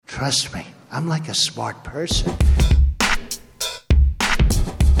Trust me, I'm like a smart person.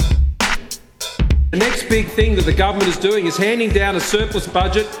 The next big thing that the government is doing is handing down a surplus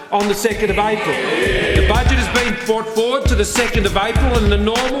budget on the 2nd of April. The budget has been brought forward to the 2nd of April, and in the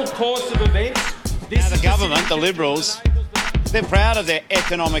normal course of events... Now the government, the Liberals, they're proud of their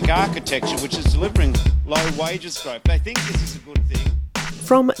economic architecture, which is delivering low wages growth. They think this is a good thing.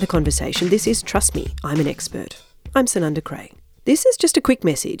 From The Conversation, this is Trust Me, I'm an Expert. I'm Sananda Craig. This is just a quick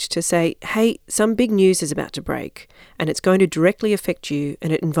message to say, hey, some big news is about to break, and it's going to directly affect you,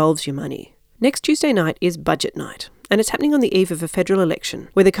 and it involves your money. Next Tuesday night is Budget Night, and it's happening on the eve of a federal election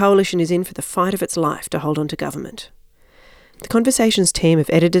where the Coalition is in for the fight of its life to hold on to government. The Conversation's team of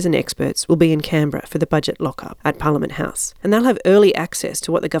editors and experts will be in Canberra for the budget lock-up at Parliament House, and they'll have early access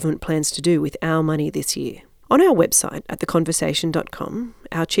to what the government plans to do with our money this year. On our website at theconversation.com,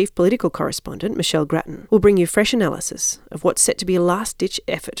 our chief political correspondent, Michelle Grattan, will bring you fresh analysis of what's set to be a last-ditch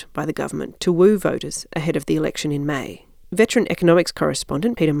effort by the government to woo voters ahead of the election in May. Veteran economics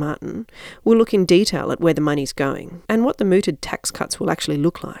correspondent Peter Martin will look in detail at where the money's going and what the mooted tax cuts will actually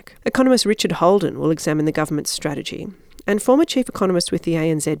look like. Economist Richard Holden will examine the government's strategy, and former chief economist with the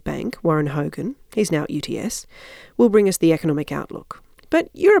ANZ Bank, Warren Hogan, he's now at UTS, will bring us the economic outlook. But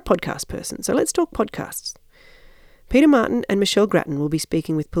you're a podcast person, so let's talk podcasts. Peter Martin and Michelle Grattan will be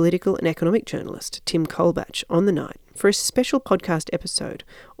speaking with political and economic journalist Tim Colbatch on the night for a special podcast episode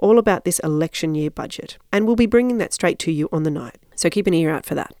all about this election year budget, and we'll be bringing that straight to you on the night, so keep an ear out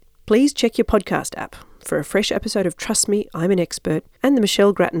for that. Please check your podcast app for a fresh episode of Trust Me, I'm an Expert and the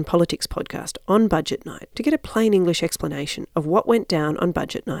Michelle Grattan Politics podcast on Budget Night to get a plain English explanation of what went down on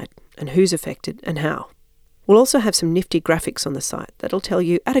Budget Night and who's affected and how. We'll also have some nifty graphics on the site that'll tell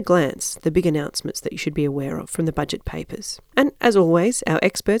you at a glance the big announcements that you should be aware of from the budget papers. And as always, our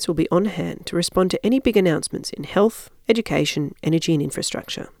experts will be on hand to respond to any big announcements in health, education, energy and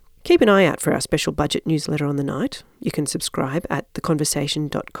infrastructure. Keep an eye out for our special budget newsletter on the night. You can subscribe at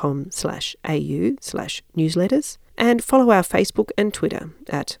theconversation.com/au/newsletters and follow our Facebook and Twitter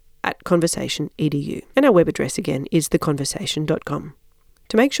at @conversationedu. And our web address again is theconversation.com.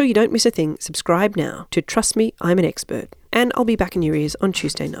 To make sure you don't miss a thing, subscribe now to Trust Me, I'm an Expert. And I'll be back in your ears on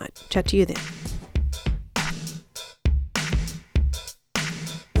Tuesday night. Chat to you then.